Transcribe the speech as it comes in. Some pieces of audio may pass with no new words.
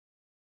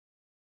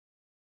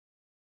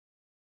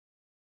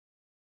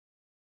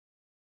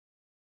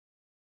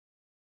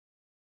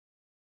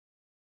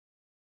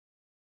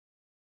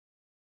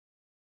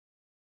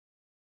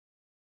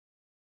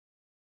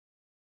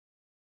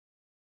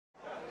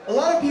A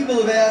lot of people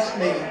have asked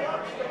me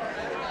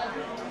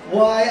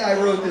why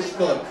I wrote this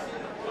book.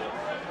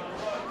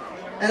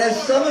 And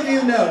as some of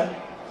you know,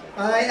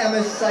 I am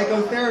a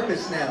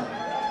psychotherapist now.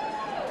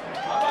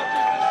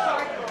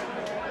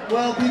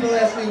 Well, people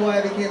ask me why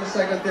I became a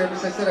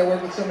psychotherapist. I said I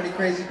work with so many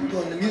crazy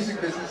people in the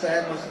music business, I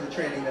had most of the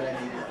training that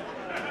I needed.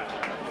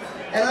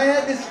 And I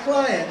had this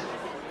client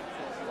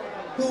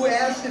who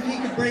asked if he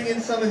could bring in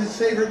some of his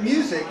favorite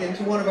music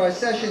into one of our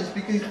sessions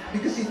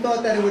because he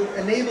thought that it would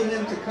enable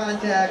him to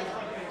contact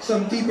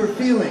some deeper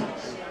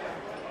feelings.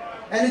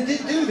 And it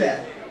did do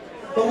that,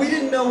 but we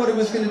didn't know what it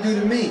was going to do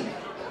to me.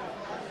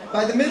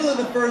 By the middle of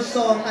the first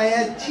song, I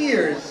had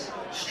tears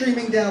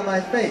streaming down my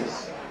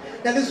face.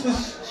 Now this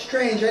was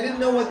strange. I didn't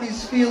know what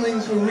these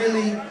feelings were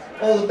really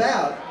all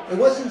about. It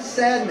wasn't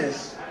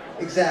sadness,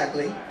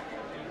 exactly.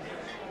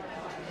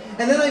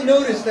 And then I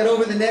noticed that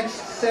over the next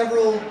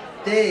several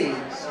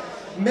days,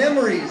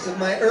 memories of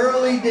my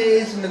early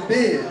days in the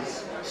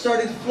biz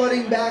started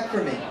flooding back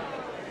for me.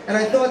 And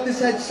I thought this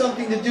had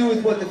something to do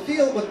with with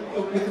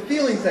the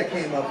feelings that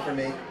came up for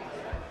me.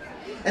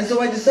 And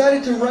so I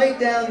decided to write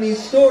down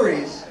these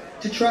stories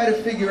to try to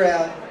figure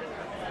out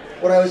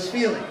what I was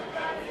feeling.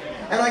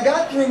 And I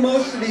got through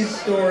most of these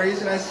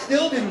stories and I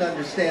still didn't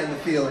understand the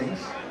feelings.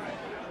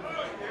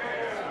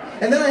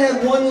 And then I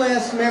had one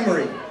last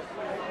memory.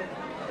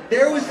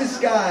 There was this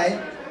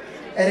guy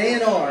at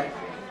A&R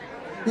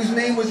whose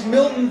name was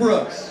Milton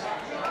Brooks,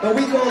 but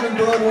we called him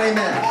Broadway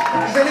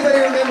Max. Does anybody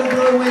remember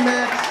Broadway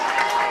Max?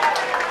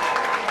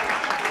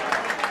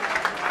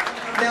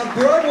 Now,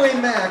 Broadway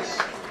Max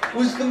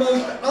was the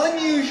most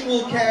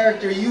unusual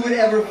character you would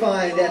ever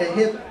find at a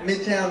hip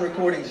Midtown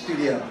recording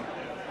studio.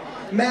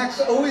 Max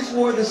always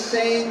wore the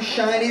same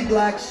shiny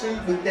black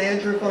suit with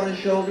dandruff on his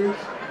shoulders.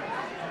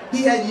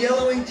 He had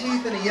yellowing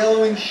teeth and a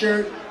yellowing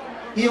shirt.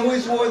 He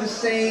always wore the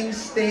same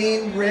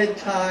stained red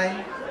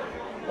tie.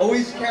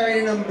 Always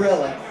carried an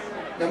umbrella,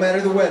 no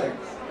matter the weather.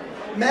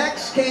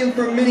 Max came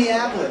from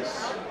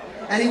Minneapolis,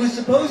 and he was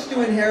supposed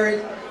to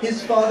inherit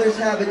his father's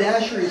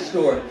haberdashery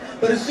store.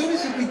 But as soon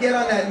as he could get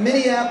on that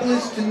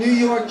Minneapolis to New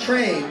York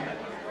train,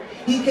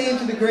 he came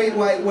to the Great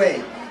White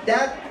Way.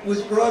 That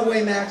was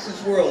Broadway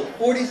Max's world,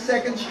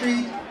 42nd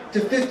Street to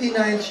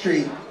 59th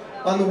Street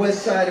on the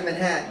west side of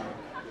Manhattan.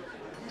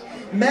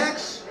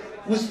 Max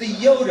was the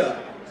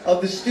Yoda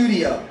of the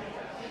studio.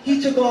 He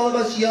took all of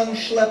us young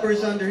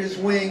schleppers under his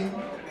wing.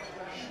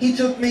 He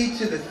took me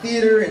to the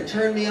theater and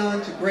turned me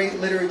on to great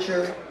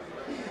literature.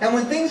 And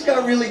when things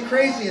got really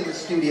crazy in the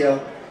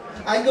studio,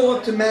 I'd go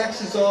up to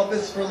Max's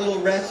office for a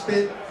little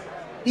respite.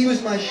 He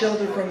was my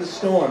shelter from the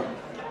storm.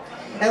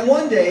 And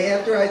one day,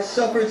 after I'd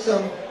suffered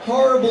some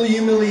horrible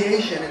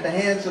humiliation at the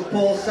hands of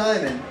Paul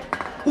Simon,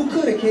 who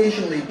could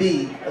occasionally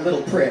be a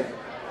little prick.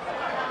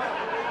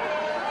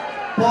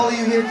 Paul, are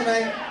you here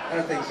tonight? I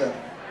don't think so.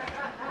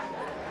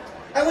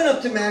 I went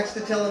up to Max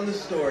to tell him the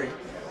story.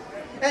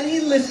 And he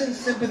listened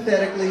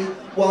sympathetically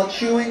while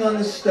chewing on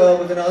the stub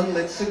of an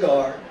unlit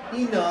cigar.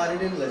 He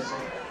nodded and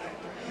listened.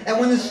 And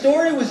when the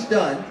story was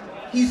done,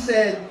 he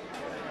said,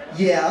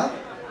 "Yeah,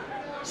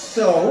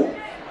 so?"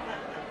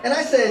 And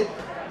I said,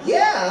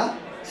 "Yeah,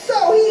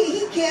 so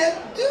he can't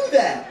do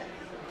that."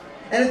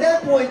 And at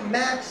that point,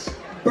 Max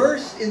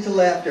burst into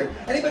laughter.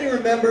 Anybody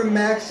remember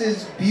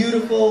Max's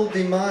beautiful,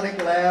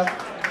 demonic laugh?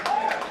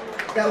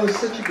 That was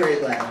such a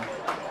great laugh.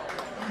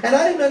 And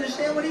I didn't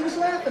understand what he was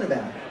laughing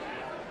about.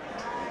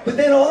 But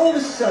then all of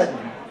a sudden,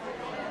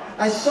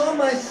 I saw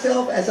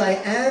myself as I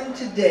am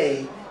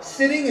today,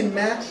 sitting in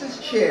Max's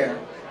chair,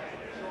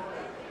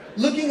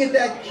 looking at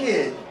that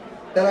kid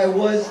that I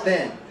was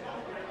then.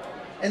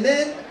 And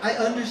then I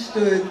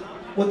understood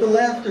what the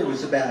laughter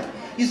was about.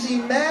 You see,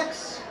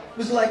 Max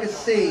was like a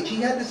sage.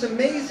 He had this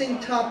amazing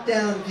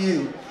top-down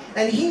view,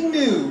 and he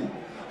knew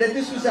that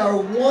this was our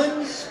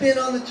one spin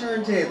on the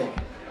turntable.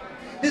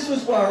 This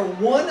was our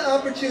one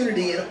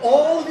opportunity in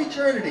all of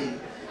eternity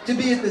to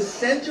be at the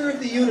center of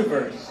the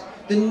universe,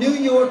 the New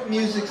York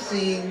music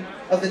scene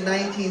of the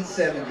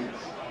 1970s.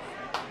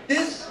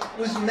 This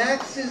was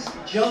Max's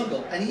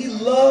jungle, and he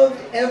loved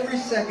every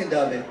second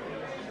of it.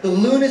 The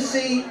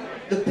lunacy,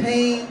 the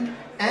pain,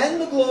 and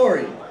the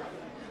glory,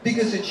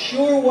 because it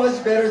sure was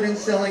better than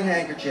selling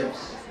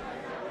handkerchiefs.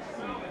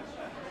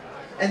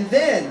 And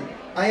then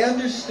I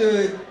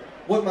understood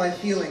what my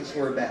feelings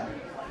were about.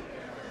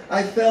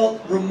 I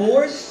felt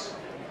remorse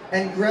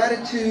and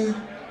gratitude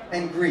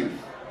and grief.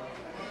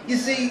 You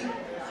see,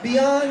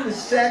 beyond the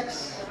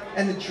sex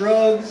and the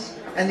drugs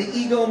and the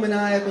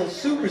egomaniacal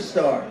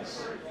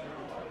superstars,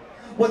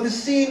 what the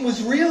scene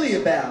was really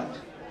about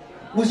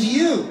was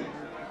you,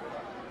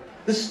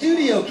 the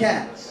studio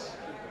cats,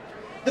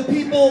 the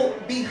people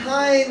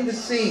behind the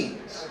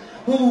scenes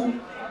who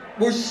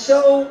were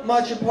so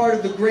much a part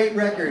of the great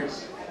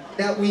records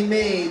that we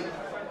made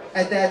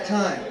at that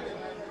time.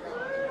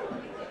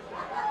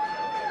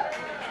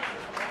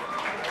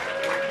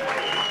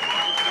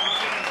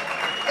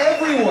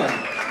 Everyone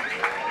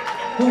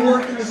who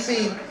worked in the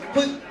scene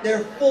put their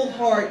full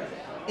heart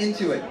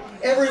into it.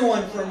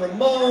 Everyone from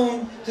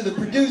Ramon to the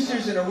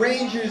producers and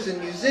arrangers and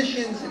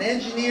musicians and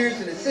engineers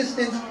and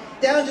assistants,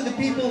 down to the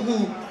people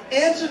who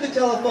answered the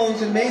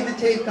telephones and made the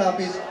tape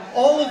copies,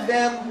 all of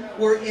them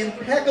were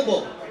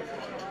impeccable.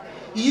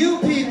 You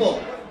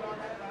people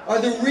are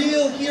the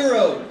real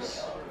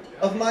heroes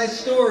of my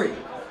story,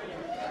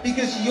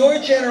 because your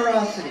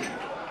generosity,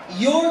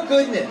 your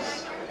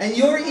goodness, and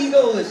your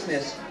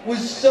egolessness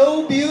was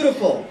so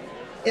beautiful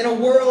in a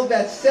world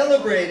that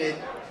celebrated,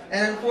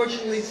 and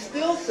unfortunately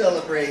still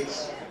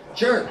celebrates,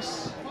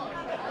 jerks.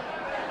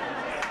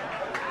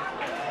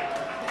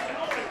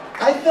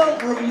 I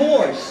felt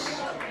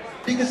remorse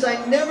because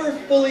I never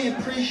fully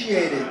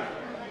appreciated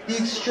the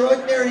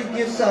extraordinary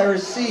gifts I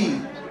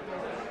received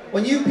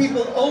when you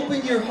people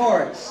opened your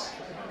hearts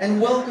and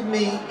welcomed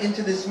me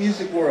into this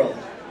music world.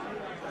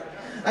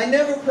 I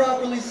never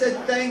properly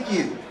said thank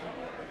you,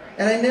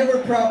 and I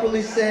never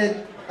properly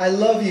said I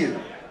love you.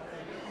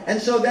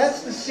 And so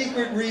that's the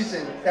secret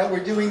reason that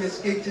we're doing this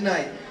gig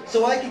tonight,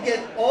 so I could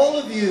get all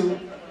of you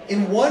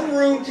in one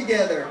room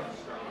together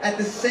at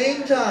the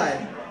same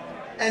time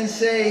and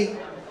say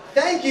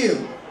thank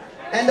you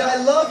and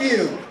I love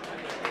you.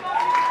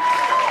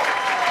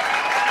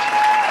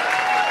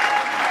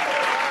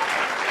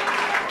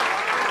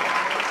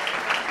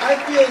 I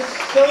feel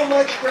so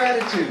much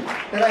gratitude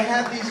that I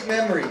have these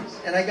memories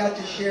and I got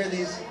to share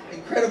these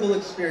incredible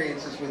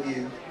experiences with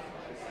you.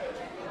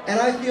 And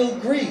I feel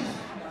grief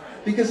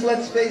because,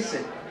 let's face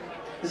it,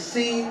 the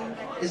scene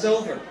is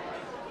over.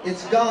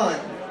 It's gone,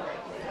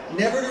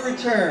 never to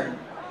return,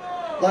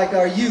 like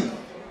our youth.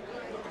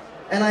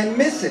 And I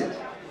miss it.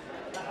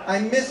 I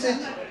miss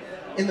it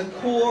in the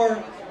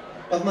core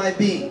of my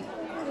being.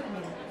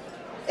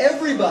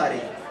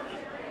 Everybody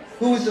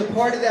who was a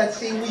part of that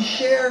scene, we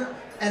share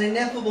an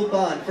ineffable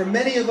bond. For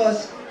many of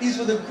us, these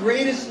were the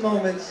greatest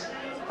moments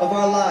of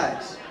our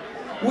lives.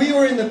 We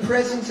were in the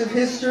presence of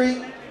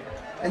history,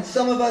 and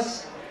some of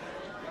us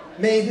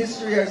made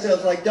history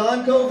ourselves. Like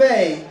Don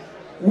Covey,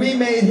 we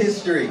made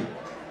history.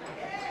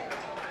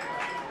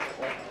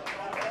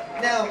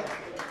 Now,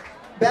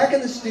 back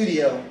in the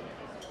studio,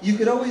 you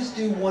could always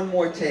do one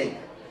more take.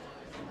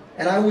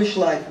 And I wish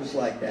life was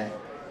like that.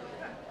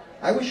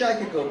 I wish I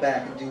could go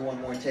back and do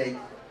one more take,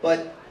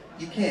 but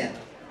you can't.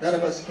 None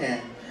of us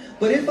can.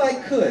 But if I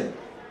could,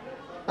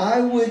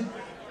 I would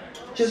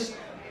just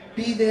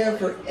be there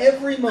for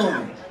every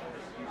moment,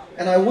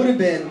 and I would have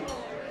been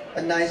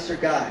a nicer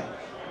guy.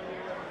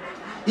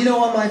 You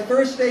know, on my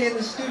first day in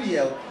the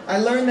studio, I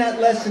learned that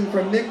lesson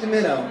from Nick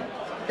Domino,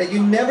 that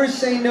you never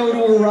say no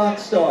to a rock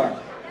star.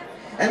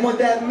 And what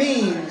that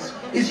means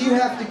is you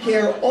have to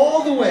care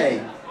all the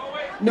way,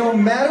 no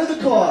matter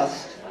the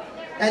cost,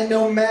 and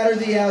no matter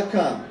the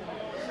outcome.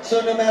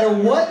 So no matter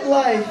what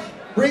life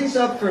brings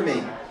up for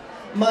me,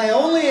 my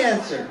only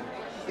answer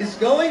is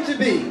going to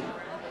be,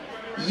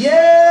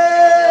 yes!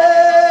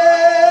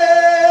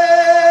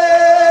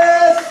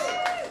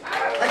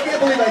 I can't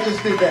believe I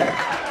just did that.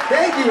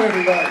 Thank you,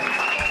 everybody.